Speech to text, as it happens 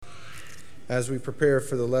As we prepare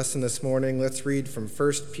for the lesson this morning, let's read from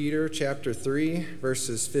 1 Peter chapter 3,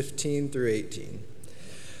 verses 15 through 18.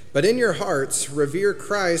 But in your hearts, revere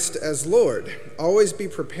Christ as Lord. Always be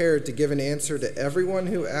prepared to give an answer to everyone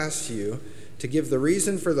who asks you to give the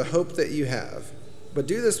reason for the hope that you have. But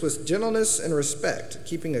do this with gentleness and respect,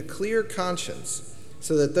 keeping a clear conscience,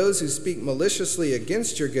 so that those who speak maliciously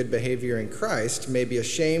against your good behavior in Christ may be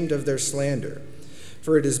ashamed of their slander.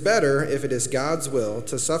 For it is better, if it is God's will,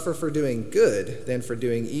 to suffer for doing good than for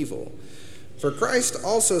doing evil. For Christ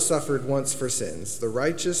also suffered once for sins, the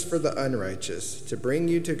righteous for the unrighteous, to bring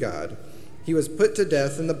you to God. He was put to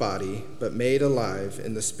death in the body, but made alive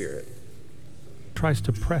in the spirit. Tries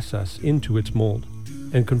to press us into its mold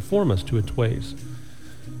and conform us to its ways.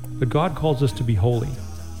 But God calls us to be holy,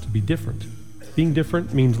 to be different. Being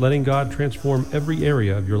different means letting God transform every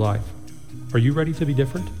area of your life. Are you ready to be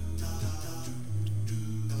different?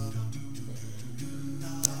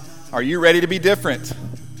 Are you ready to be different?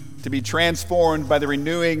 To be transformed by the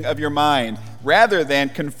renewing of your mind, rather than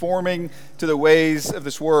conforming to the ways of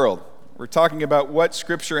this world? We're talking about what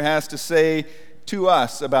Scripture has to say to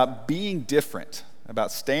us about being different,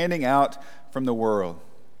 about standing out from the world.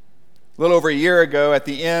 A little over a year ago, at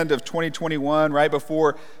the end of 2021, right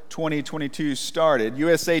before 2022 started,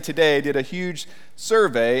 USA Today did a huge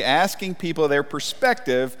survey asking people their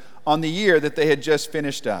perspective on the year that they had just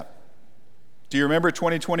finished up. Do you remember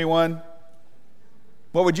 2021?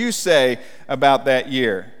 What would you say about that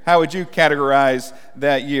year? How would you categorize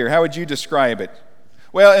that year? How would you describe it?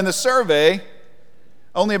 Well, in the survey,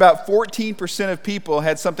 only about 14% of people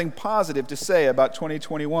had something positive to say about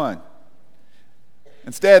 2021.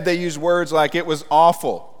 Instead, they used words like it was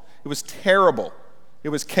awful, it was terrible, it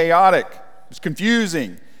was chaotic, it was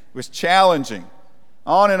confusing, it was challenging.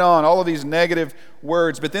 On and on, all of these negative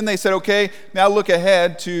words. But then they said, okay, now look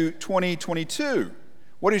ahead to 2022.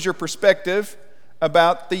 What is your perspective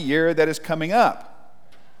about the year that is coming up?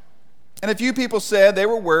 And a few people said they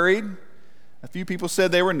were worried. A few people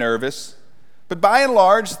said they were nervous. But by and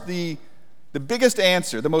large, the biggest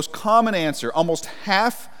answer, the most common answer, almost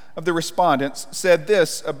half of the respondents said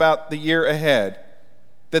this about the year ahead,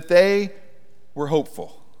 that they were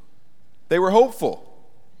hopeful. They were hopeful.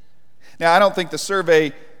 Now, I don't think the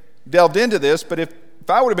survey delved into this, but if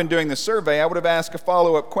I would have been doing the survey, I would have asked a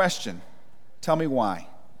follow-up question. Tell me why.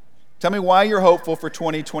 Tell me why you're hopeful for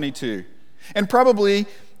 2022. And probably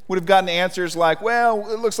would have gotten answers like,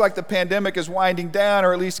 well, it looks like the pandemic is winding down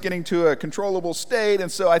or at least getting to a controllable state,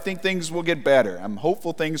 and so I think things will get better. I'm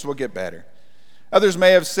hopeful things will get better. Others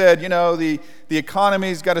may have said, the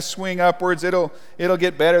economy's got to swing upwards. It'll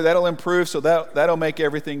get better. That'll improve, so that'll make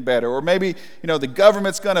everything better. Or maybe, the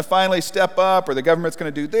government's going to finally step up, or the government's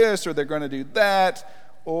going to do this, or they're going to do that.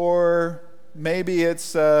 Or maybe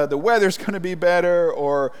it's the weather's going to be better,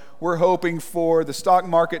 or we're hoping for the stock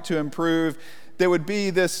market to improve. There would be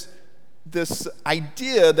this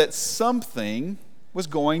idea that something was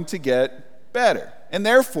going to get better. And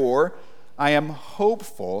therefore, I am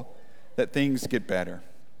hopeful that things get better.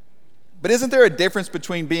 But isn't there a difference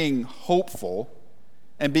between being hopeful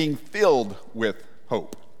and being filled with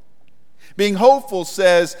hope? Being hopeful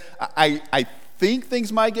says, I think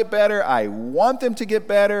things might get better, I want them to get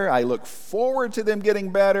better, I look forward to them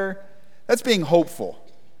getting better. That's being hopeful.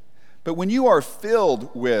 But when you are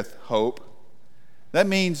filled with hope, that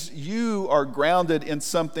means you are grounded in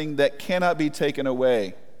something that cannot be taken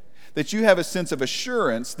away. That you have a sense of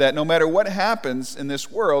assurance that no matter what happens in this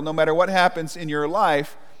world, no matter what happens in your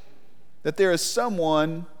life, that there is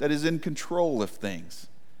someone that is in control of things.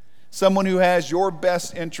 Someone who has your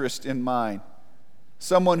best interest in mind.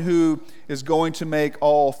 Someone who is going to make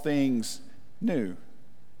all things new.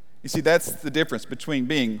 You see, that's the difference between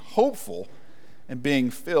being hopeful and being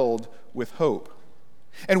filled with hope.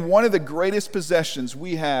 And one of the greatest possessions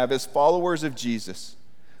we have as followers of Jesus,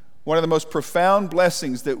 one of the most profound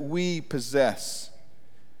blessings that we possess,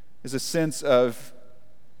 is a sense of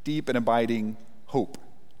deep and abiding hope.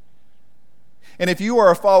 And if you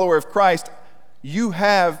are a follower of Christ, you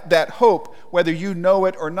have that hope, whether you know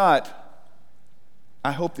it or not.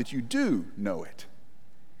 I hope that you do know it.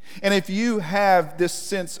 And if you have this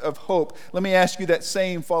sense of hope, let me ask you that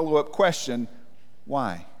same follow-up question: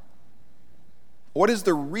 why? What is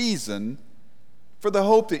the reason for the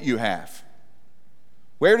hope that you have?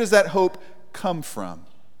 Where does that hope come from?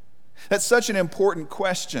 That's such an important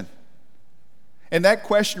question. And that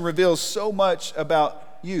question reveals so much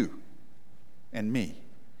about you and me.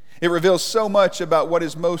 It reveals so much about what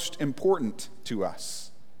is most important to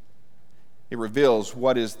us. It reveals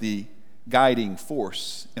what is the guiding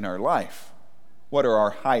force in our life. What are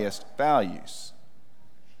our highest values?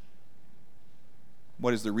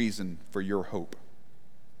 what is the reason for your hope?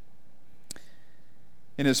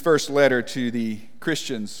 In his first letter to the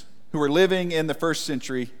Christians who were living in the first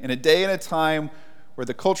century, in a day and a time where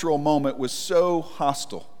the cultural moment was so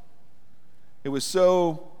hostile, it was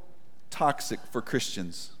so toxic for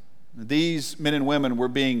Christians. These men and women were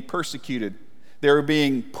being persecuted. They were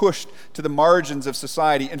being pushed to the margins of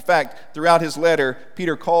society. In fact, throughout his letter,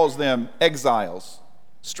 Peter calls them exiles,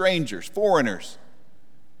 strangers, foreigners,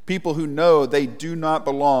 people who know they do not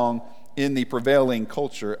belong in the prevailing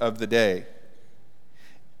culture of the day.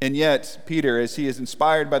 And yet, Peter, as he is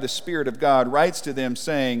inspired by the Spirit of God, writes to them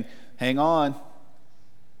saying, hang on.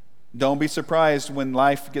 Don't be surprised when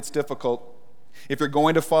life gets difficult. If you're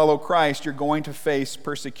going to follow Christ, you're going to face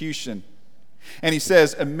persecution. And he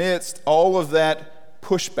says, amidst all of that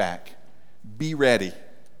pushback, be ready.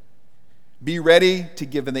 Be ready to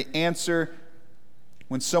give the answer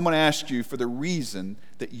when someone asks you for the reason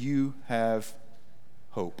that you have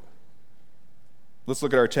hope. Let's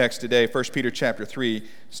look at our text today, 1 Peter chapter 3,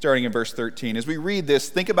 starting in verse 13. As we read this,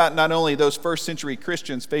 think about not only those first century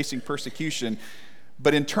Christians facing persecution,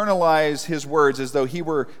 but internalize his words as though he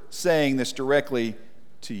were saying this directly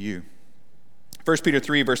to you. 1 Peter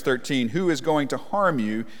 3, verse 13, who is going to harm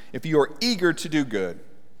you if you are eager to do good?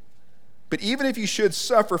 But even if you should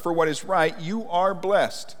suffer for what is right, you are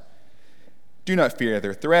blessed. Do not fear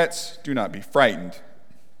their threats, do not be frightened,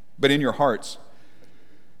 but in your hearts,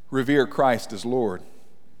 revere Christ as Lord.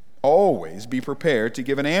 Always be prepared to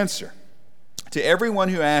give an answer to everyone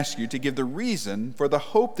who asks you to give the reason for the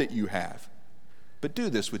hope that you have. But do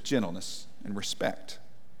this with gentleness and respect,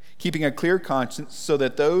 keeping a clear conscience so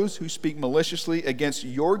that those who speak maliciously against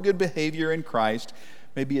your good behavior in Christ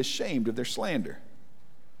may be ashamed of their slander.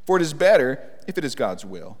 For it is better, if it is God's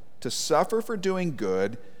will, to suffer for doing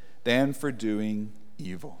good than for doing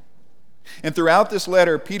evil. And throughout this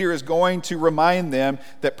letter, Peter is going to remind them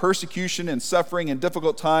that persecution and suffering and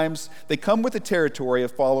difficult times, they come with the territory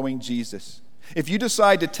of following Jesus. If you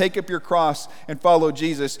decide to take up your cross and follow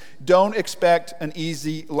Jesus, don't expect an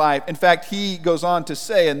easy life. In fact, he goes on to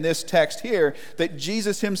say in this text here that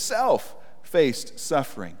Jesus himself faced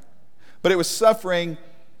suffering. But it was suffering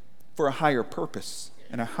for a higher purpose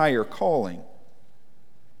and a higher calling.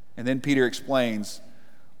 And then Peter explains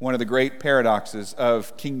one of the great paradoxes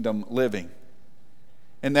of kingdom living.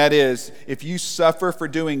 And that is, if you suffer for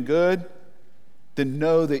doing good, then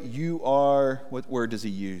know that you are, what word does he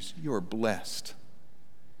use? You are blessed.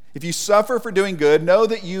 If you suffer for doing good, know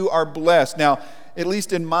that you are blessed. Now, at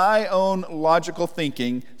least in my own logical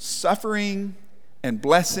thinking, suffering and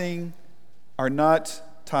blessing are not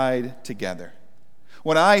tied together.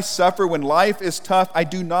 When I suffer, when life is tough, I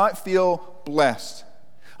do not feel blessed.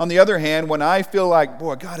 On the other hand, when I feel like,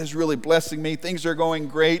 boy, God is really blessing me, things are going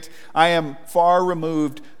great, I am far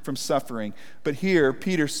removed from suffering. But here,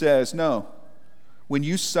 Peter says, no. When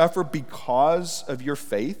you suffer because of your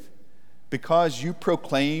faith, because you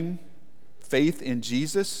proclaim faith in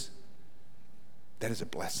Jesus, that is a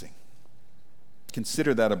blessing.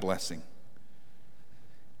 Consider that a blessing.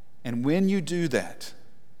 And when you do that,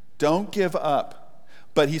 don't give up.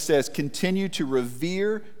 But he says, continue to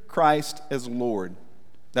revere Christ as Lord.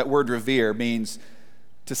 That word revere means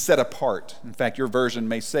to set apart. In fact, your version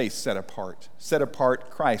may say set apart. Set apart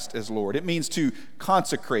Christ as Lord. It means to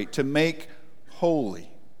consecrate, to make holy.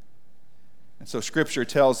 And so Scripture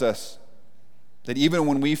tells us that even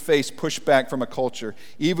when we face pushback from a culture,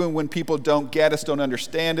 even when people don't get us, don't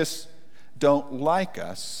understand us, don't like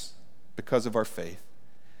us because of our faith,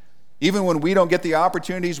 even when we don't get the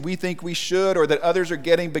opportunities we think we should or that others are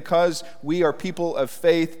getting because we are people of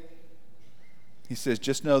faith, he says,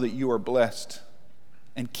 just know that you are blessed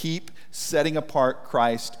and keep setting apart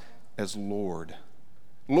Christ as Lord.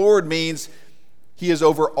 Lord means he is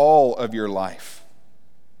over all of your life.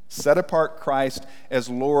 Set apart Christ as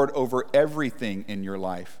Lord over everything in your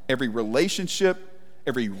life. Every relationship,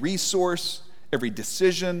 every resource, every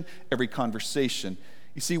decision, every conversation.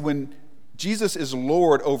 You see, when Jesus is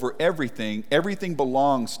Lord over everything, everything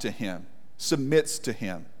belongs to him, submits to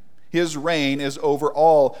him. His reign is over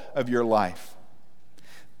all of your life.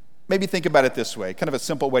 Maybe think about it this way, kind of a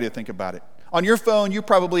simple way to think about it. On your phone, you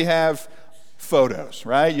probably have photos,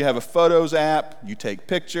 right? You have a Photos app, you take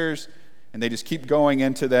pictures, and they just keep going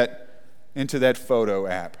into that photo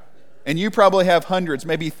app. And you probably have hundreds,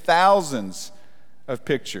 maybe thousands of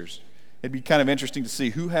pictures. It'd be kind of interesting to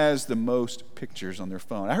see who has the most pictures on their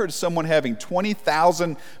phone. I heard of someone having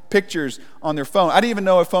 20,000 pictures on their phone. I didn't even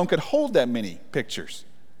know a phone could hold that many pictures.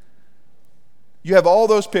 You have all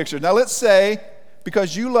those pictures. Now let's say,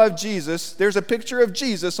 because you love Jesus, there's a picture of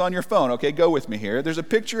Jesus on your phone. Okay, go with me here. There's a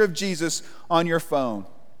picture of Jesus on your phone.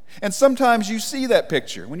 And sometimes you see that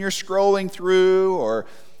picture when you're scrolling through, or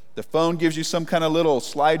the phone gives you some kind of little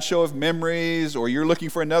slideshow of memories, or you're looking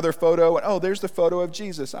for another photo, and oh, there's the photo of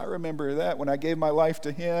Jesus. I remember that when I gave my life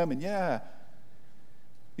to him, and yeah.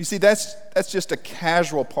 You see, that's just a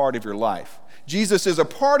casual part of your life. Jesus is a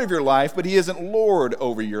part of your life, but he isn't Lord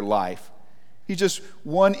over your life. He's just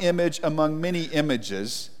one image among many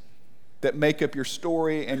images that make up your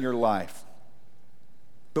story and your life.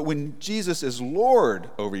 But when Jesus is Lord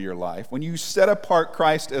over your life, when you set apart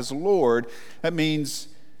Christ as Lord, that means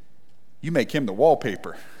you make him the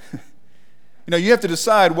wallpaper. You have to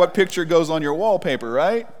decide what picture goes on your wallpaper,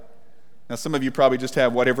 right? Now, some of you probably just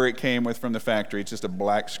have whatever it came with from the factory. It's just a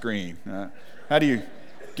black screen. How do you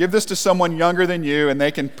give this to someone younger than you and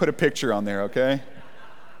they can put a picture on there, okay?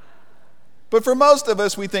 But for most of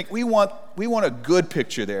us, we think we want a good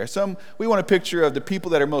picture there. We want a picture of the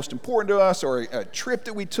people that are most important to us, or a trip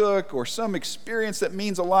that we took, or some experience that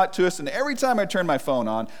means a lot to us. And every time I turn my phone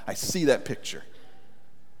on, I see that picture.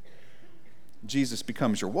 Jesus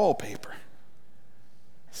becomes your wallpaper.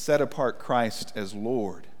 Set apart Christ as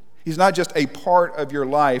Lord. He's not just a part of your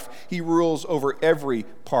life. He rules over every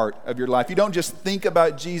part of your life. You don't just think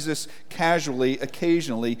about Jesus casually,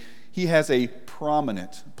 occasionally. He has a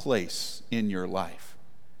prominent place in your life.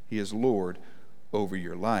 He is Lord over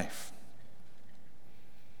your life.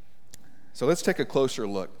 So let's take a closer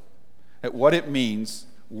look at what it means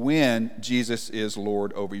when Jesus is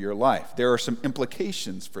Lord over your life. There are some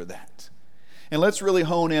implications for that. And let's really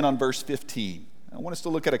hone in on verse 15. I want us to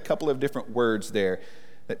look at a couple of different words there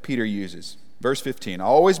that Peter uses. Verse 15,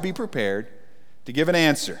 always be prepared to give an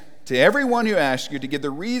answer to everyone who asks you, to give the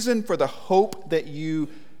reason for the hope that you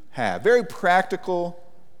have. Very practical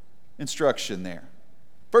instruction there.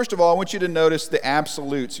 First of all, I want you to notice the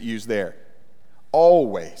absolutes used there.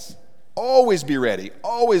 Always. Always be ready.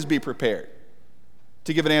 Always be prepared.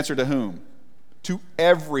 To give an answer to whom? To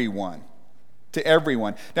everyone. To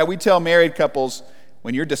everyone. Now, we tell married couples,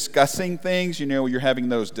 when you're discussing things, you're having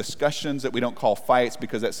those discussions that we don't call fights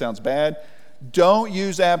because that sounds bad. Don't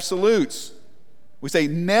use absolutes. We say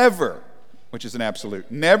never, which is an absolute.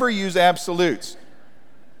 Never use absolutes.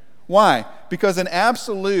 Why? Because an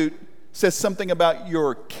absolute says something about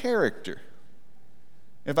your character.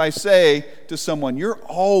 If I say to someone, you're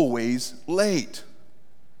always late.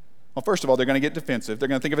 Well, first of all, they're going to get defensive. They're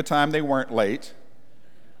going to think of a time they weren't late.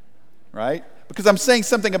 Right? Because I'm saying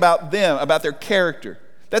something about them, about their character.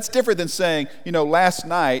 That's different than saying, last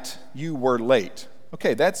night you were late.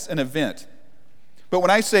 Okay, that's an event. But when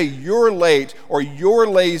I say you're late, or you're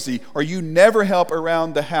lazy, or you never help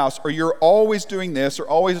around the house, or you're always doing this or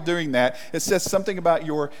always doing that, it says something about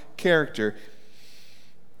your character.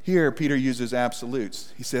 Here, Peter uses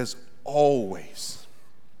absolutes. He says, always.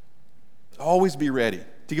 Always be ready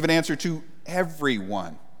to give an answer to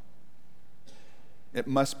everyone. It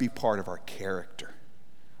must be part of our character,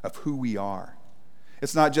 of who we are.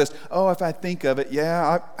 It's not just, if I think of it,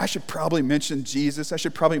 I should probably mention Jesus. I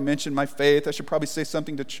should probably mention my faith. I should probably say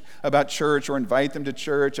something about church or invite them to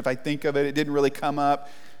church. If I think of it, it didn't really come up.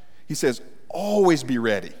 He says, always be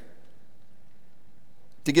ready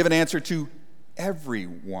to give an answer to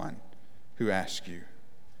everyone who asks you.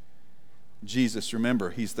 Jesus, remember,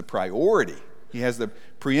 he's the priority. He has the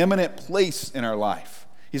preeminent place in our life.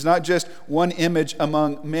 He's not just one image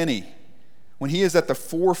among many. When he is at the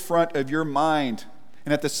forefront of your mind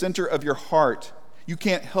and at the center of your heart, you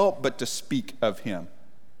can't help but to speak of him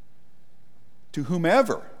to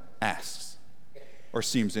whomever asks or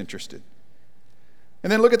seems interested. And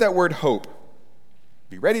then look at that word hope.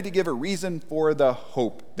 Be ready to give a reason for the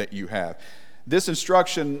hope that you have. This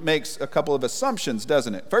instruction makes a couple of assumptions,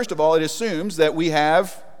 doesn't it? First of all, it assumes that we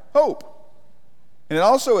have hope. And it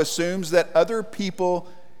also assumes that other people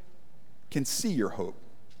can see your hope,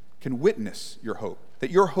 can witness your hope, that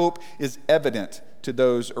your hope is evident to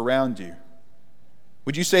those around you.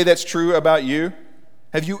 Would you say that's true about you?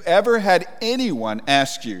 Have you ever had anyone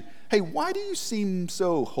ask you, hey, why do you seem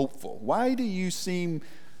so hopeful? Why do you seem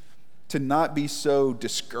to not be so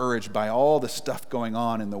discouraged by all the stuff going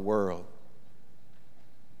on in the world?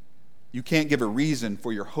 You can't give a reason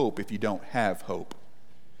for your hope if you don't have hope.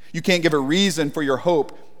 You can't give a reason for your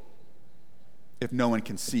hope if no one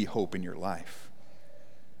can see hope in your life.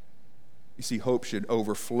 You see, hope should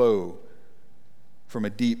overflow from a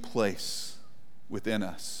deep place within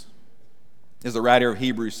us. As the writer of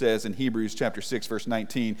Hebrews says in Hebrews chapter 6, verse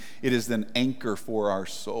 19, it is an anchor for our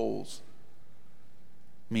souls.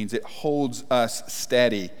 It means it holds us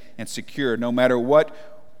steady and secure. No matter what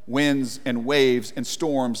winds and waves and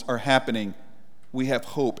storms are happening, we have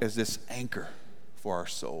hope as this anchor for our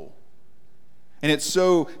soul. And it's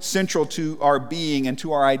so central to our being and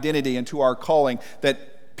to our identity and to our calling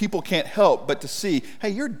that people can't help but to see, hey,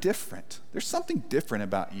 you're different. There's something different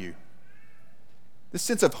about you. This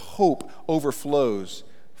sense of hope overflows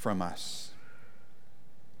from us.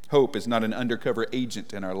 Hope is not an undercover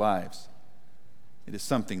agent in our lives. It is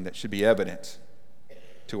something that should be evident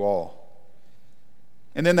to all.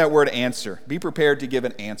 And then that word answer. Be prepared to give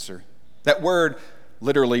an answer. That word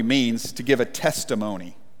literally means to give a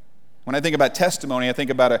testimony. When I think about testimony, I think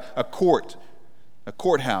about a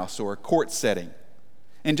courthouse, or a court setting.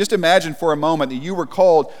 And just imagine for a moment that you were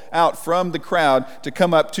called out from the crowd to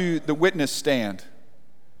come up to the witness stand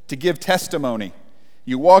to give testimony.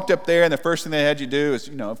 You walked up there, and the first thing they had you do is,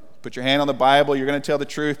 put your hand on the Bible. You're going to tell the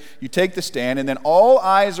truth. You take the stand, and then all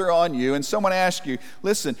eyes are on you, and someone asks you,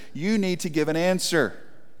 listen, you need to give an answer.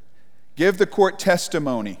 Give the court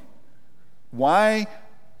testimony. Why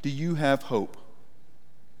do you have hope?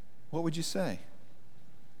 What would you say?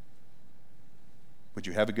 Would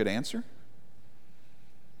you have a good answer?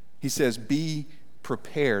 He says, be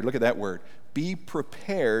prepared. Look at that word. Be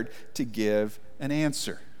prepared to give an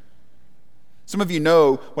answer. Some of you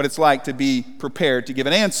know what it's like to be prepared to give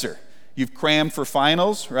an answer. You've crammed for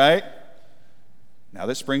finals, right? Now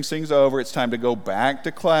that spring thing's over, it's time to go back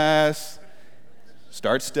to class,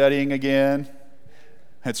 start studying again.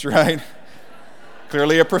 That's right.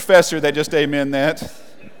 Clearly a professor that just amen that.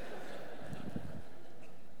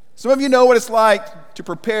 Some of you know what it's like to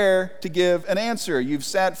prepare to give an answer. You've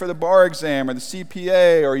sat for the bar exam or the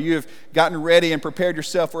CPA, or you've gotten ready and prepared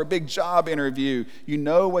yourself for a big job interview. You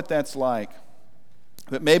know what that's like.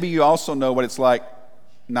 But maybe you also know what it's like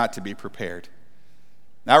not to be prepared.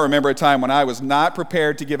 I remember a time when I was not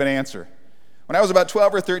prepared to give an answer. When I was about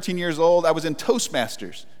 12 or 13 years old, I was in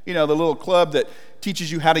Toastmasters, the little club that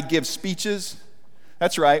teaches you how to give speeches.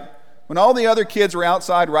 That's right. When all the other kids were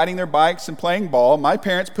outside riding their bikes and playing ball, my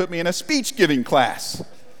parents put me in a speech-giving class.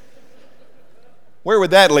 Where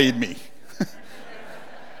would that lead me?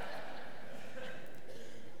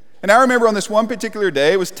 And I remember on this one particular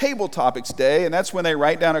day, it was Table Topics Day, and that's when they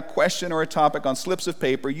write down a question or a topic on slips of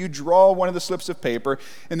paper. You draw one of the slips of paper,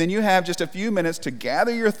 and then you have just a few minutes to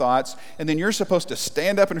gather your thoughts, and then you're supposed to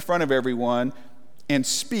stand up in front of everyone and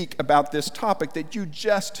speak about this topic that you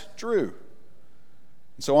just drew.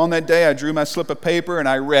 And so on that day, I drew my slip of paper, and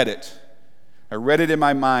I read it. I read it in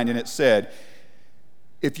my mind, and it said,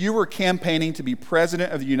 if you were campaigning to be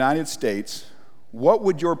president of the United States, what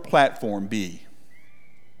would your platform be?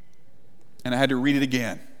 And I had to read it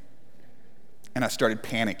again. And I started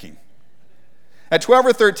panicking. At 12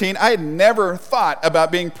 or 13, I had never thought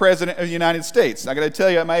about being president of the United States. I got to tell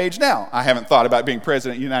you, at my age now, I haven't thought about being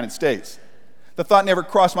president of the United States. The thought never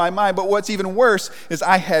crossed my mind, but what's even worse is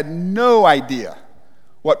I had no idea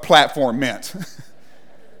what platform meant.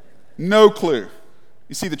 No clue.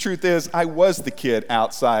 You see, the truth is, I was the kid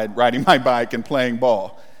outside riding my bike and playing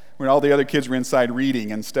ball. When all the other kids were inside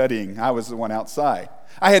reading and studying, I was the one outside.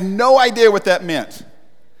 I had no idea what that meant.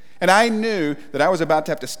 And I knew that I was about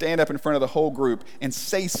to have to stand up in front of the whole group and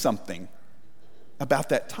say something about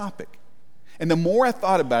that topic. And the more I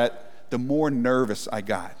thought about it, the more nervous I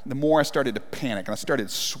got. The more I started to panic, and I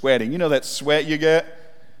started sweating. You know that sweat you get?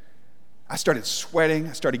 I started sweating,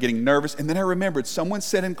 I started getting nervous, and then I remembered someone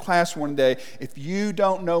said in class one day, if you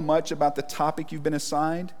don't know much about the topic you've been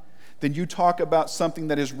assigned, then you talk about something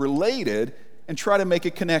that is related and try to make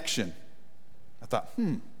a connection. I thought,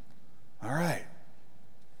 all right.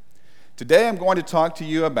 Today I'm going to talk to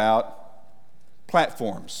you about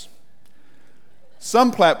platforms.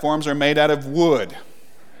 Some platforms are made out of wood.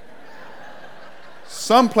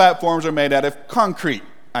 Some platforms are made out of concrete,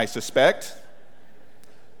 I suspect.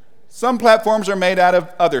 Some platforms are made out of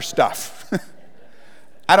other stuff.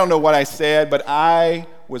 I don't know what I said, but I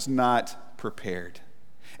was not prepared.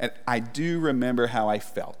 And I do remember how I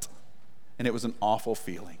felt. And it was an awful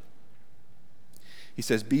feeling. He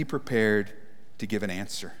says, be prepared to give an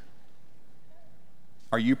answer.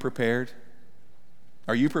 Are you prepared?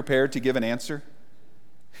 Are you prepared to give an answer?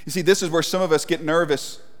 You see, this is where some of us get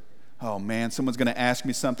nervous. Oh man, someone's going to ask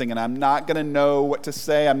me something and I'm not going to know what to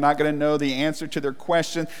say. I'm not going to know the answer to their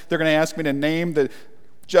question. They're going to ask me to name the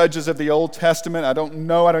judges of the Old Testament. I don't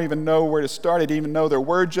know. I don't even know where to start. I didn't even know there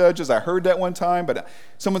were judges. I heard that one time, but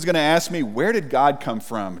someone's going to ask me, where did God come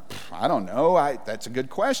from? I don't know. That's a good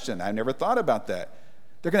question. I never thought about that.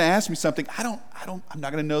 They're going to ask me something. I'm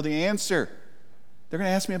not going to know the answer. They're going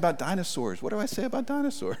to ask me about dinosaurs. What do I say about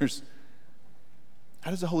dinosaurs?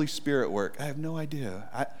 How does the Holy Spirit work? I have no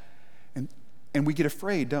idea. And we get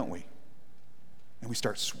afraid, don't we? And we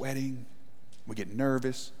start sweating. We get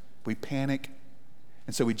nervous. We panic.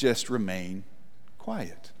 And so we just remain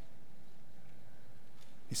quiet.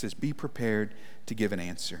 He says, be prepared to give an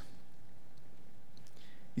answer.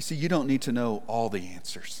 You see, you don't need to know all the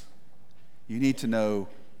answers. You need to know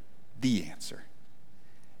the answer.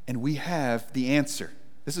 And we have the answer.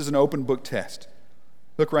 This is an open book test.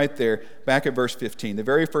 Look right there, back at verse 15. The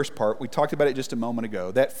very first part, we talked about it just a moment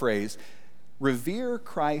ago. That phrase, revere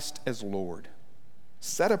Christ as Lord.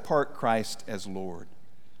 Set apart Christ as Lord.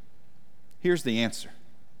 Here's the answer.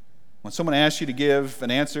 When someone asks you to give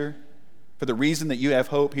an answer for the reason that you have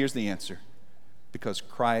hope, here's the answer. Because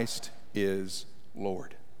Christ is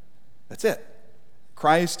Lord. That's it.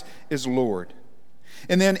 Christ is Lord.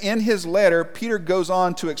 And then in his letter, Peter goes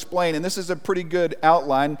on to explain, and this is a pretty good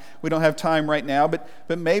outline. We don't have time right now, but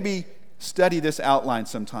maybe study this outline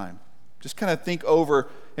sometime. Just kind of think over,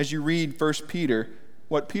 as you read 1 Peter,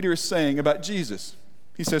 what Peter is saying about Jesus.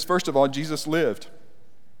 He says, first of all, Jesus lived.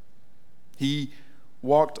 He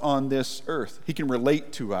walked on this earth. He can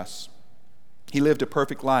relate to us. He lived a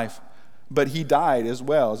perfect life, but he died as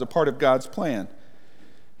well as a part of God's plan.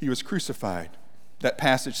 He was crucified. That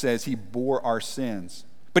passage says he bore our sins.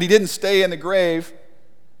 But he didn't stay in the grave.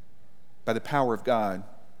 By the power of God,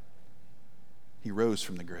 he rose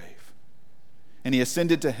from the grave. And he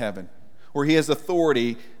ascended to heaven, where he has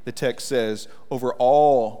authority, the text says, over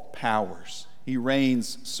all powers. He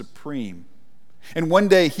reigns supreme. And one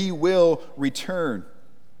day he will return.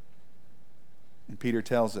 And Peter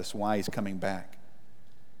tells us why he's coming back.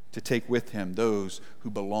 To take with him those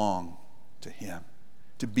who belong to him.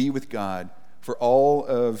 To be with God for all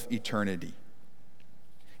of eternity.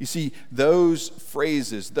 You see, those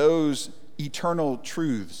phrases, those eternal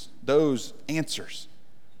truths, those answers,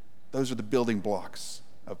 those are the building blocks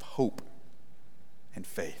of hope and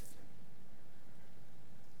faith.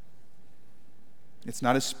 It's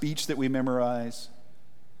not a speech that we memorize.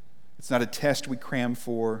 It's not a test we cram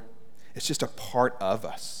for. It's just a part of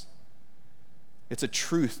us. It's a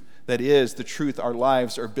truth that is the truth our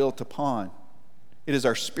lives are built upon. It is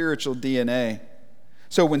our spiritual DNA.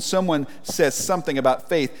 So when someone says something about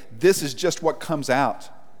faith, this is just what comes out.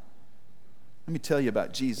 Let me tell you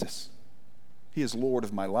about Jesus. He is Lord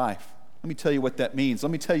of my life. Let me tell you what that means.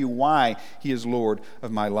 Let me tell you why he is Lord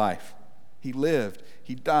of my life. He lived.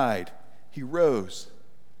 He died. He rose.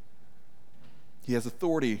 He has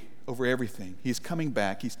authority over everything. He's coming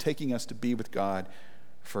back. He's taking us to be with God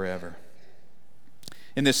forever.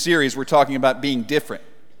 In this series, we're talking about being different.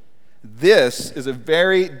 This is a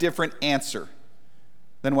very different answer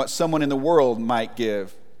than what someone in the world might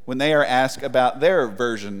give when they are asked about their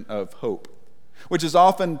version of hope, which is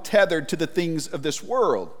often tethered to the things of this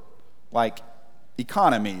world, like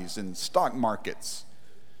economies and stock markets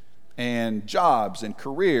and jobs and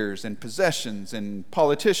careers and possessions and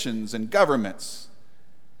politicians and governments.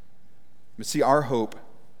 But see, our hope,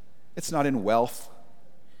 it's not in wealth.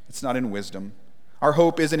 It's not in wisdom. Our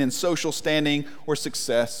hope isn't in social standing or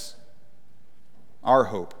success. Our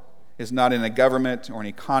hope is not in a government or an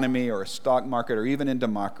economy or a stock market or even in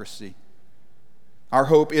democracy. Our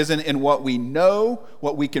hope isn't in what we know,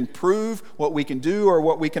 what we can prove, what we can do, or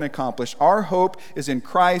what we can accomplish. Our hope is in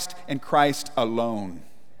Christ and Christ alone.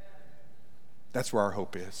 That's where our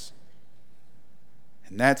hope is.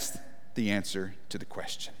 And that's the answer to the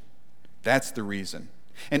question. That's the reason.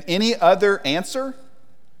 And any other answer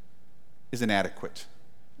is inadequate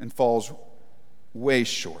and falls way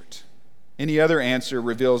short. Any other answer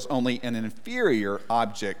reveals only an inferior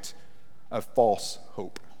object of false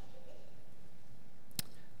hope.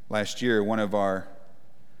 Last year, one of our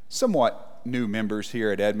somewhat new members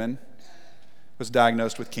here at Edmond was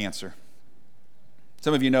diagnosed with cancer.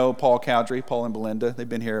 Some of you know Paul Cowdery, Paul and Belinda. They've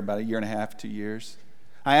been here about a year and a half, 2 years.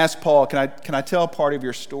 I asked Paul, can I tell part of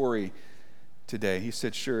your story today? He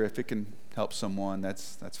said, sure, if it can help someone,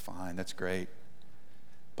 that's fine, that's great.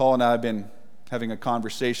 Paul and I have been having a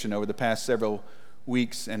conversation over the past several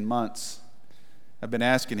weeks and months. I've been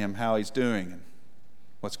asking him how he's doing and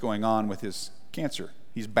what's going on with his cancer.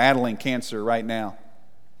 He's battling cancer right now.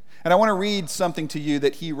 And I want to read something to you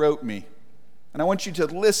that he wrote me. And I want you to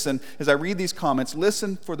listen, as I read these comments,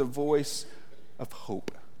 listen for the voice of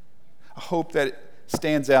hope. A hope that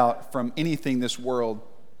stands out from anything this world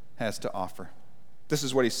has to offer. This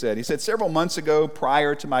is what he said. He said, several months ago,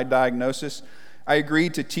 prior to my diagnosis, I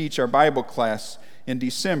agreed to teach our Bible class in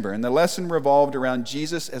December, and the lesson revolved around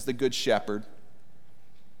Jesus as the Good Shepherd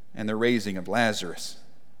and the raising of Lazarus.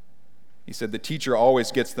 He said the teacher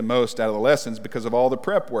always gets the most out of the lessons because of all the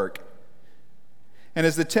prep work. And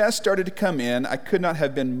as the test started to come in, I could not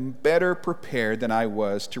have been better prepared than I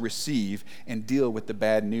was to receive and deal with the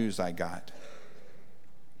bad news I got.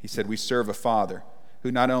 He said, we serve a Father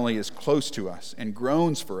who not only is close to us and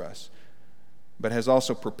groans for us, but has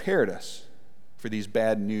also prepared us for these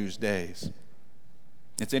bad news days.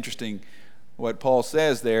 It's interesting what Paul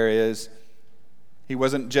says there is he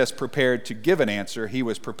wasn't just prepared to give an answer, he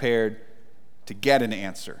was prepared to get an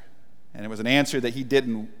answer. And it was an answer that he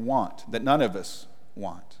didn't want, that none of us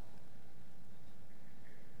want.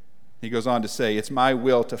 He goes on to say, it's my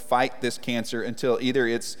will to fight this cancer until either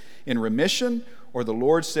it's in remission or the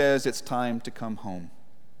Lord says it's time to come home.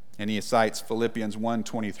 And he cites Philippians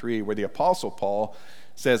 1:23, where the Apostle Paul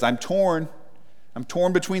says, I'm torn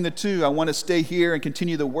between the two. I want to stay here and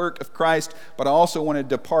continue the work of Christ, but I also want to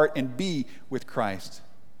depart and be with Christ.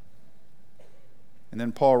 And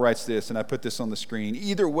then Paul writes this, and I put this on the screen.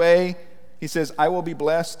 Either way, he says, I will be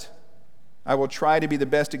blessed. I will try to be the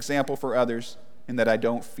best example for others in that I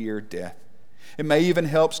don't fear death. It may even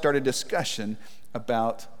help start a discussion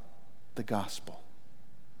about the gospel.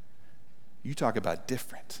 You talk about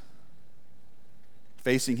different.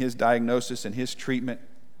 Facing his diagnosis and his treatment,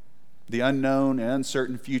 the unknown and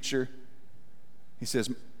uncertain future, he says,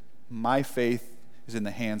 my faith is in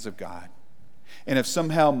the hands of God. And if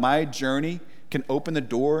somehow my journey can open the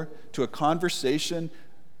door to a conversation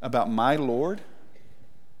about my Lord,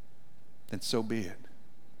 then so be it.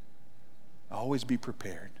 Always be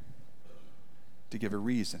prepared to give a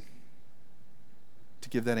reason, to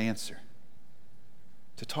give that answer,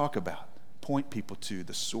 to talk about, point people to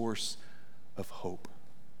the source of hope,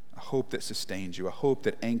 a hope that sustains you, a hope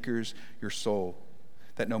that anchors your soul,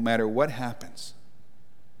 that no matter what happens,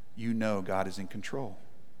 you know God is in control.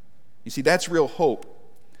 You see, that's real hope.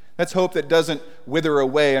 That's hope that doesn't wither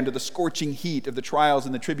away under the scorching heat of the trials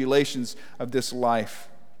and the tribulations of this life.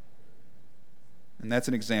 And that's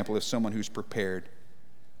an example of someone who's prepared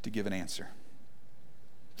to give an answer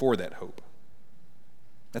for that hope.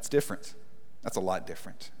 That's different. That's a lot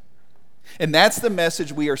different. And that's the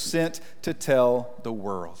message we are sent to tell the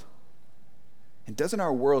world. And doesn't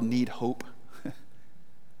our world need hope?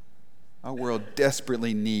 Our world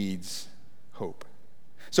desperately needs hope.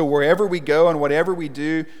 So wherever we go and whatever we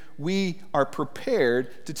do, we are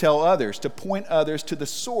prepared to tell others, to point others to the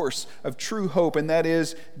source of true hope, and that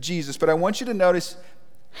is Jesus. But I want you to notice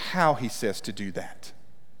how he says to do that.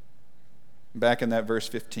 Back in that verse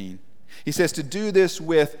 15, he says to do this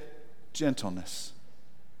with gentleness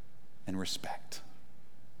and respect.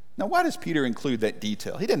 Now, why does Peter include that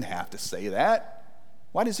detail? He didn't have to say that.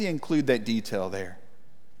 Why does he include that detail there?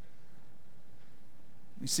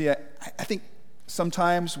 You see, I think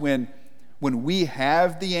sometimes when we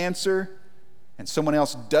have the answer and someone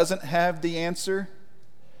else doesn't have the answer,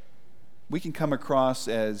 we can come across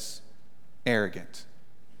as arrogant.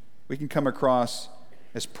 We can come across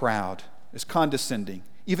as proud, as condescending,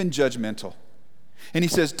 even judgmental. And he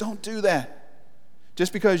says, don't do that.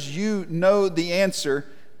 Just because you know the answer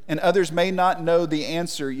and others may not know the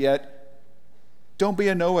answer yet, don't be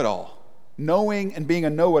a know-it-all. Knowing and being a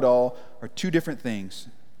know-it-all are two different things.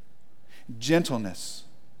 Gentleness,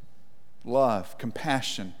 love,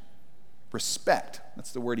 compassion, respect.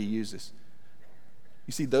 That's the word he uses.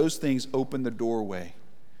 You see, those things open the doorway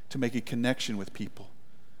to make a connection with people,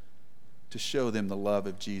 to show them the love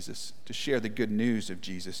of Jesus, to share the good news of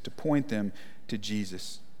Jesus, to point them to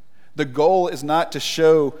Jesus. The goal is not to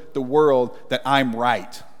show the world that I'm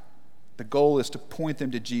right. The goal is to point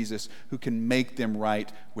them to Jesus, who can make them right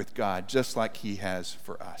with God, just like he has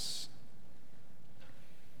for us.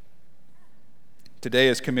 Today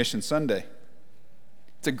is Commission Sunday.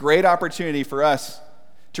 It's a great opportunity for us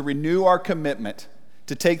to renew our commitment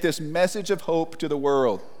to take this message of hope to the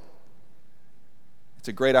world. It's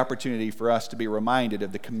a great opportunity for us to be reminded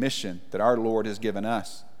of the commission that our Lord has given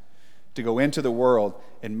us to go into the world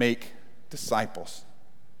and make disciples.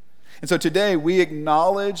 And so today we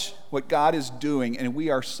acknowledge what God is doing, and we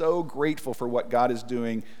are so grateful for what God is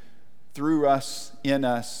doing through us, in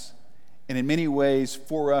us, and in many ways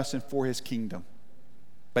for us and for his kingdom,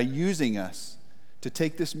 by using us to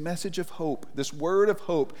take this message of hope, this word of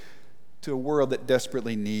hope, to a world that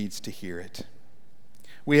desperately needs to hear it.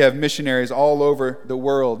 We have missionaries all over the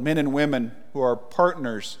world, men and women who are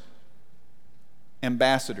partners,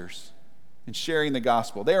 ambassadors, in sharing the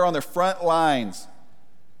gospel. They are on the front lines,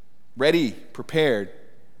 ready, prepared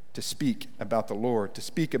to speak about the Lord, to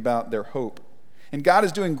speak about their hope. And God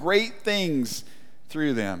is doing great things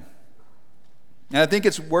through them. And I think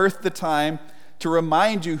it's worth the time to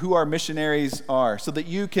remind you who our missionaries are, so that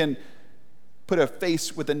you can put a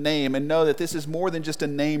face with a name and know that this is more than just a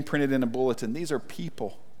name printed in a bulletin. These are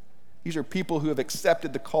people. These are people who have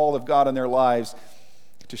accepted the call of God in their lives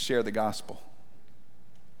to share the gospel.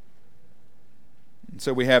 And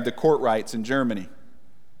so we have the Courtrights in Germany.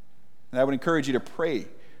 And I would encourage you to pray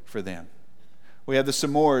for them. We have the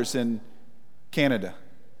Samores in Canada.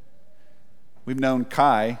 We've known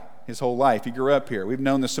Kai his whole life. He grew up here. We've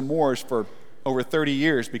known the Samores for over 30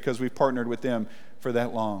 years because we've partnered with them for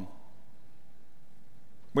that long.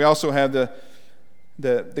 We also have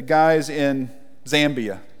the guys in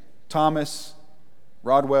Zambia, Thomas,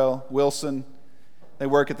 Rodwell, Wilson. They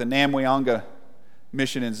work at the Namwianga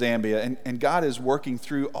mission in Zambia, and God is working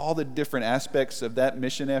through all the different aspects of that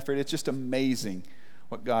mission effort. It's just amazing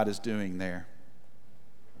what God is doing there.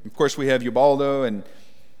 Of course, we have Ubaldo and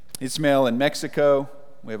Ismael in Mexico.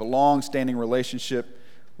 We have a long-standing relationship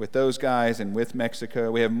with those guys and with Mexico.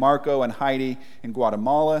 We have Marco and Heidi in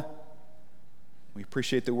Guatemala. We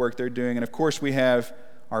appreciate the work they're doing. And of course, we have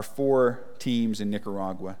our 4 teams in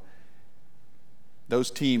Nicaragua. Those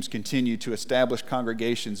teams continue to establish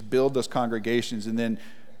congregations, build those congregations, and then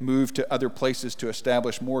move to other places to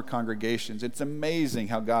establish more congregations. It's amazing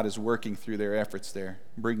how God is working through their efforts there,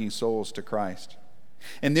 bringing souls to Christ.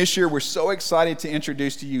 And this year, we're so excited to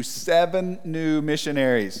introduce to you 7 new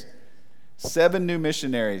missionaries. 7 new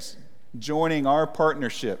missionaries joining our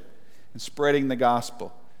partnership and spreading the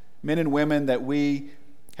gospel. Men and women that we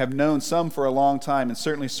have known, some for a long time, and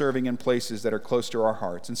certainly serving in places that are close to our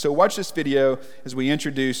hearts. And so watch this video as we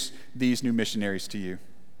introduce these new missionaries to you.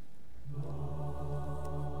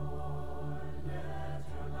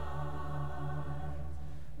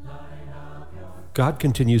 God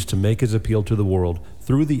continues to make his appeal to the world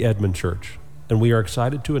through the Edmond Church, and we are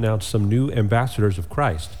excited to announce some new ambassadors of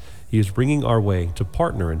Christ he is bringing our way to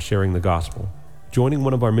partner in sharing the gospel. Joining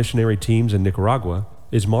one of our missionary teams in Nicaragua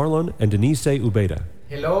is Marlon and Denise Ubeda.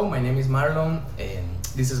 Hello, my name is Marlon, and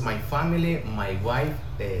this is my family, my wife,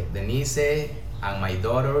 Denise, and my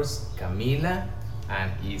daughters, Camila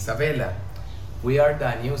and Isabela. We are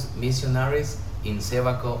the new missionaries in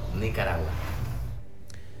Cebaco, Nicaragua.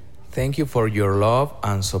 Thank you for your love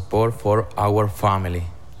and support for our family.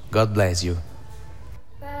 God bless you.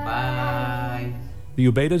 Bye. The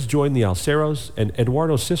Ubedas joined the Alceros and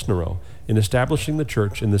Eduardo Cisnero in establishing the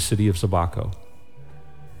church in the city of Cebaco.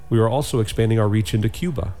 We are also expanding our reach into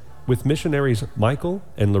Cuba with missionaries Michael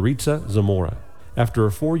and Laritza Zamora. After a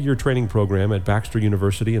 4-year training program at Baxter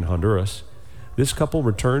University in Honduras, this couple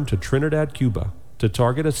returned to Trinidad, Cuba to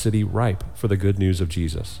target a city ripe for the good news of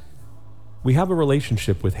Jesus. We have a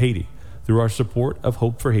relationship with Haiti through our support of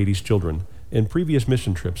Hope for Haiti's Children and previous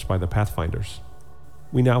mission trips by the Pathfinders.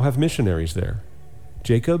 We now have missionaries there,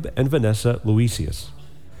 Jacob and Vanessa Luisius.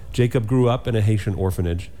 Jacob grew up in a Haitian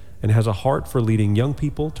orphanage and has a heart for leading young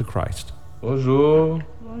people to Christ. Bonjour.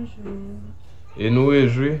 Bonjour. Et nous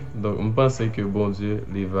réjouis, donc on pense que bon Dieu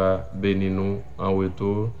il va bénir nous en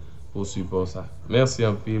retour pour support ça. Merci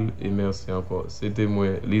en pile et merci encore. C'était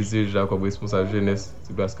moi, Lisée Jacob, responsable jeunesse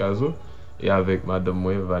de Place Caso, et avec madame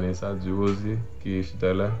moi, Vanessa Durosier, qui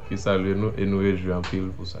est là, qui salue nous et nous réjouis en pile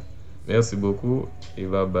pour ça. Merci beaucoup et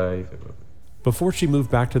bye bye. Before she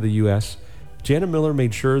moved back to the U.S., Jana Miller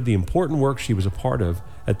made sure the important work she was a part of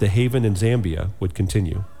at the Haven in Zambia would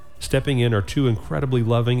continue. Stepping in are 2 incredibly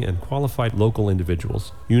loving and qualified local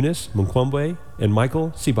individuals, Eunice Munkwembe and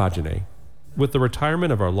Michael Sibajane. With the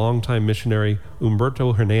retirement of our longtime missionary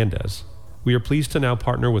Humberto Hernandez, we are pleased to now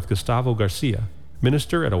partner with Gustavo Garcia,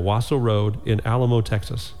 minister at Owasso Road in Alamo,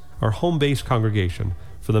 Texas, our home-based congregation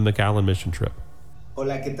for the McAllen mission trip.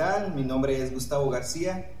 Hola, ¿qué tal? Mi nombre es Gustavo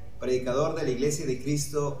García, predicador de la Iglesia de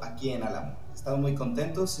Cristo aquí en Alamo. Estamos muy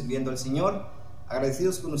contentos sirviendo al Señor,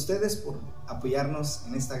 agradecidos con ustedes por apoyarnos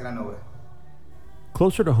en esta gran obra.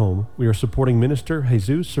 Closer to home, we are supporting Minister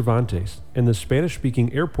Jesus Cervantes and the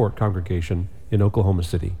Spanish-speaking airport congregation in Oklahoma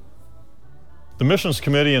City. The Missions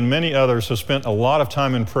Committee and many others have spent a lot of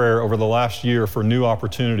time in prayer over the last year for new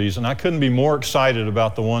opportunities, and I couldn't be more excited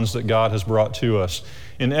about the ones that God has brought to us.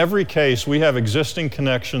 In every case, we have existing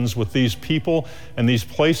connections with these people and these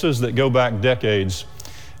places that go back decades.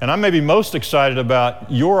 And I may be most excited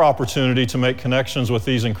about your opportunity to make connections with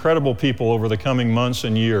these incredible people over the coming months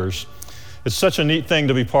and years. It's such a neat thing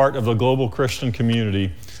to be part of the global Christian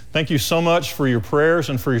community. Thank you so much for your prayers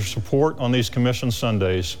and for your support on these Commission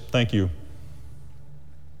Sundays. Thank you.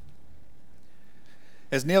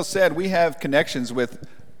 As Neil said, we have connections with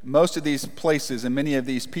most of these places and many of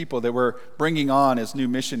these people that we're bringing on as new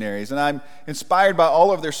missionaries. And I'm inspired by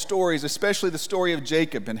all of their stories, especially the story of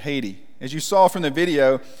Jacob in Haiti. As you saw from the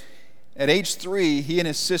video, at age 3, he and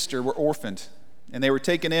his sister were orphaned, and they were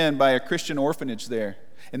taken in by a Christian orphanage there.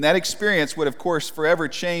 And that experience would, of course, forever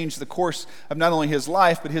change the course of not only his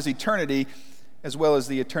life, but his eternity, as well as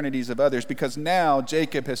the eternities of others, because now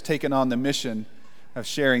Jacob has taken on the mission of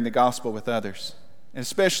sharing the gospel with others, and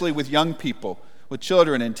especially with young people, with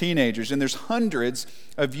children and teenagers. And there's hundreds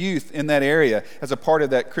of youth in that area as a part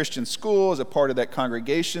of that Christian school, as a part of that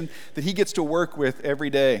congregation that he gets to work with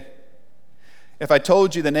every day. If I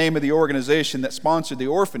told you the name of the organization that sponsored the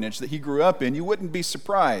orphanage that he grew up in, you wouldn't be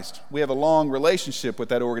surprised. We have a long relationship with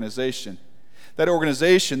that organization. That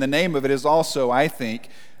organization, the name of it is also, I think,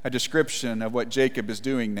 a description of what Jacob is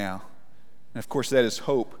doing now. And of course, that is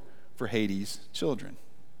hope for Haiti's children.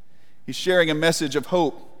 He's sharing a message of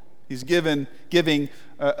hope. He's giving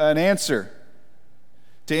an answer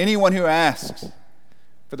to anyone who asks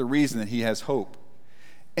for the reason that he has hope.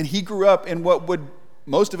 And he grew up in what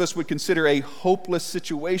most of us would consider a hopeless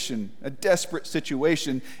situation, a desperate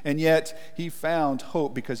situation, and yet he found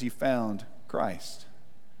hope because he found Christ.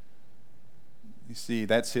 You see,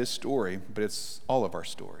 that's his story, but it's all of our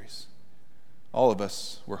stories. All of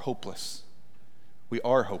us were hopeless. We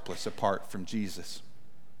are hopeless apart from Jesus.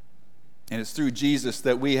 And it's through Jesus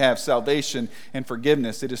that we have salvation and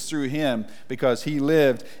forgiveness. It is through him, because he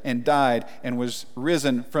lived and died and was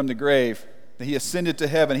risen from the grave, that he ascended to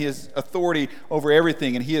heaven. He has authority over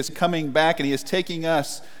everything, and he is coming back, and he is taking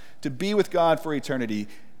us to be with God for eternity.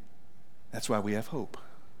 That's why we have hope.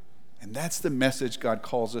 And that's the message God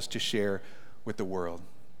calls us to share with the world.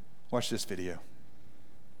 Watch this video.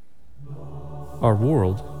 Our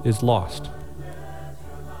world is lost.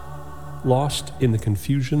 Lost in the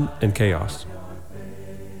confusion and chaos.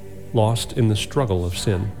 Lost in the struggle of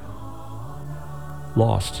sin.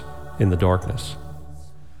 Lost in the darkness.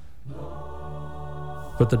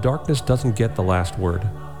 But the darkness doesn't get the last word.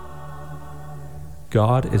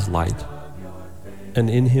 God is light,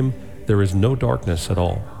 and in him there is no darkness at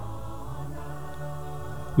all.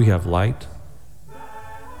 We have light.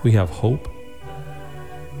 We have hope.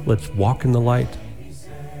 Let's walk in the light.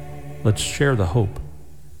 Let's share the hope.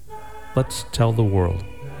 Let's tell the world.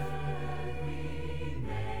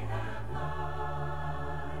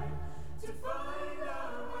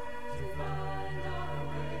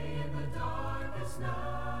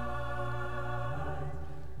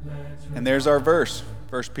 And there's our verse,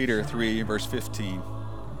 1 Peter 3, verse 15.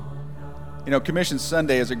 You know, Commission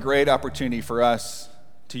Sunday is a great opportunity for us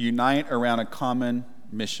to unite around a common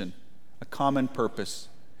mission, a common purpose.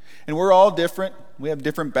 And we're all different. We have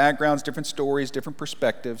different backgrounds, different stories, different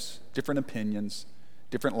perspectives, different opinions,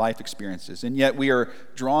 different life experiences. And yet we are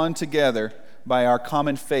drawn together by our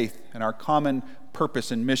common faith and our common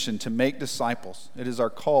purpose and mission to make disciples. It is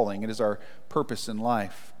our calling. It is our purpose in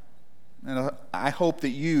life. And I hope that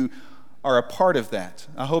you are a part of that.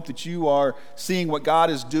 I hope that you are seeing what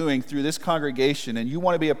God is doing through this congregation, and you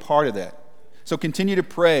want to be a part of that. So continue to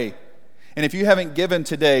pray. And if you haven't given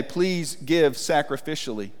today, please give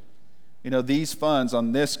sacrificially. You know, these funds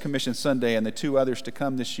on this Commission Sunday and the 2 others to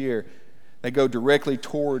come this year, they go directly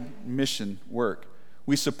toward mission work.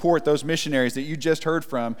 We support those missionaries that you just heard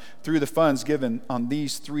from through the funds given on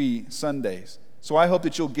these 3 Sundays. So I hope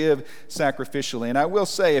that you'll give sacrificially. And I will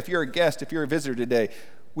say, if you're a guest, if you're a visitor today,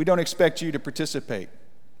 we don't expect you to participate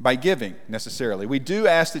by giving necessarily. We do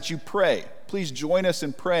ask that you pray. Please join us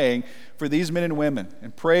in praying for these men and women,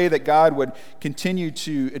 and pray that God would continue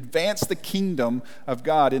to advance the kingdom of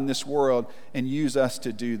God in this world and use us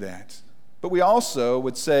to do that. But we also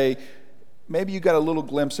would say, maybe you got a little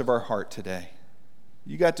glimpse of our heart today.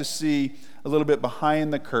 You got to see a little bit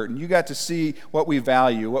behind the curtain. You got to see what we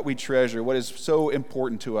value, what we treasure, what is so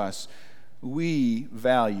important to us. We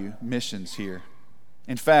value missions here.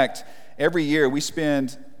 In fact, every year we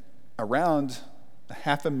spend around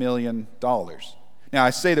 $500,000. Now, I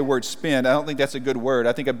say the word spend. I don't think that's a good word.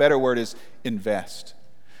 I think a better word is invest.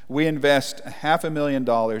 We invest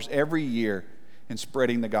 $500,000 every year in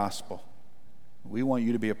spreading the gospel. We want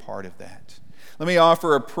you to be a part of that. Let me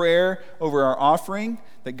offer a prayer over our offering,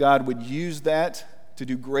 that God would use that to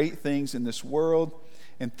do great things in this world.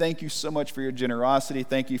 And thank you so much for your generosity.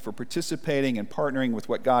 Thank you for participating and partnering with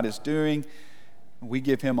what God is doing. We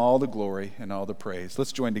give him all the glory and all the praise.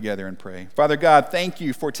 Let's join together and pray. Father God, thank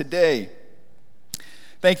you for today.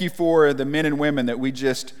 Thank you for the men and women that we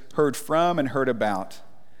just heard from and heard about.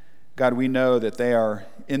 God, we know that they are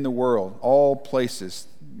in the world, all places,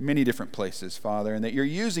 many different places, Father, and that you're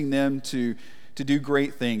using them to do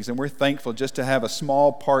great things. And we're thankful just to have a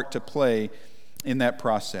small part to play in that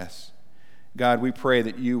process. God, we pray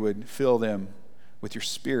that you would fill them with your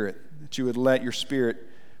Spirit, that you would let your Spirit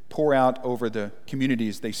pour out over the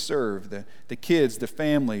communities they serve, the kids, the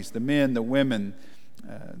families, the men, the women,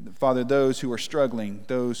 Father, those who are struggling,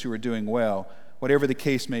 those who are doing well. Whatever the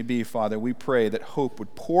case may be, Father, we pray that hope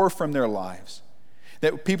would pour from their lives,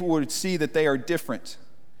 that people would see that they are different,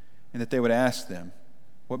 and that they would ask them,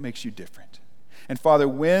 what makes you different? And Father,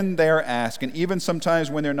 when they are asked, and even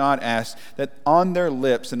sometimes when they're not asked, that on their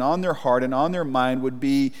lips and on their heart and on their mind would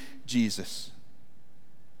be Jesus.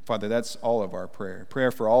 Father, that's all of our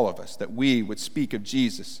prayer for all of us, that we would speak of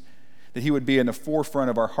Jesus, that he would be in the forefront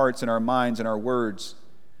of our hearts and our minds and our words.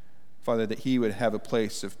 Father, that he would have a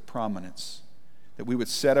place of prominence, that we would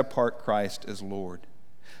set apart Christ as Lord.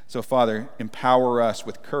 So, Father, empower us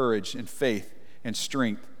with courage and faith and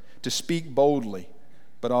strength to speak boldly,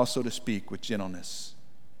 but also to speak with gentleness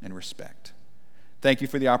and respect. Thank you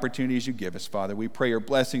for the opportunities you give us, Father. We pray your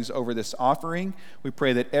blessings over this offering. We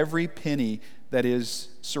pray that every penny that is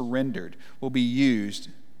surrendered will be used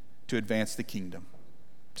to advance the kingdom,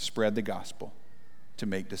 to spread the gospel, to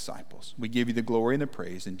make disciples. We give you the glory and the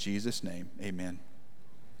praise in Jesus' name. Amen.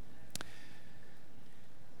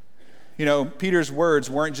 You know, Peter's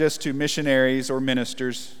words weren't just to missionaries or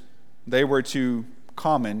ministers. They were to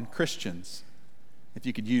common Christians. If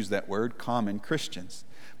you could use that word, common Christians.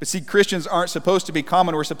 But see, Christians aren't supposed to be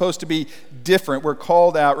common. We're supposed to be different. We're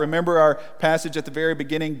called out. Remember our passage at the very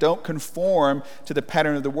beginning. Don't conform to the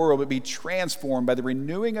pattern of the world, but be transformed by the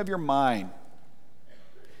renewing of your mind.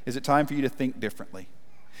 Is it time for you to think differently?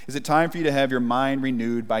 Is it time for you to have your mind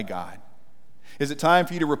renewed by God? Is it time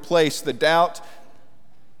for you to replace the doubt,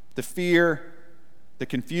 the fear, the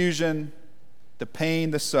confusion, the pain,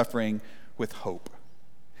 the suffering with hope?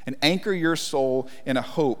 And anchor your soul in a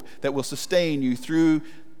hope that will sustain you through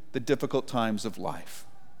the difficult times of life.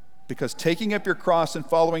 Because taking up your cross and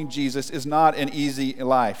following Jesus is not an easy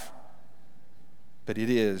life, but it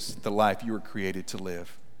is the life you were created to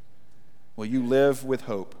live. Will you live with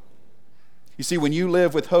hope? You see, when you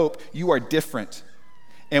live with hope, you are different.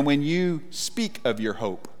 And when you speak of your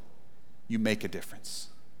hope, you make a difference.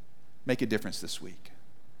 Make a difference this week.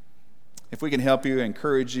 If we can help you,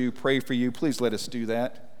 encourage you, pray for you, please let us do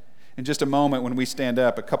that. In just a moment, when we stand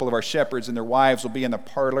up, a couple of our shepherds and their wives will be in the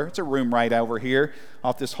parlor. It's a room right over here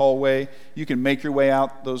off this hallway. You can make your way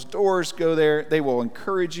out those doors, go there. They will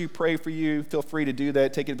encourage you, pray for you. Feel free to do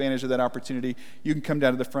that. Take advantage of that opportunity. You can come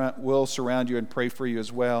down to the front. We'll surround you and pray for you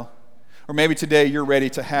as well. Or maybe today you're ready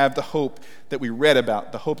to have the hope that we read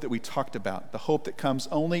about, the hope that we talked about, the hope that comes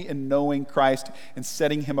only in knowing Christ and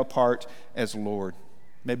setting him apart as Lord.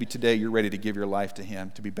 Maybe today you're ready to give your life to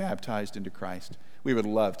him, to be baptized into Christ. We would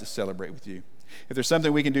love to celebrate with you. If there's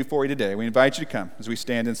something we can do for you today, we invite you to come as we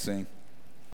stand and sing.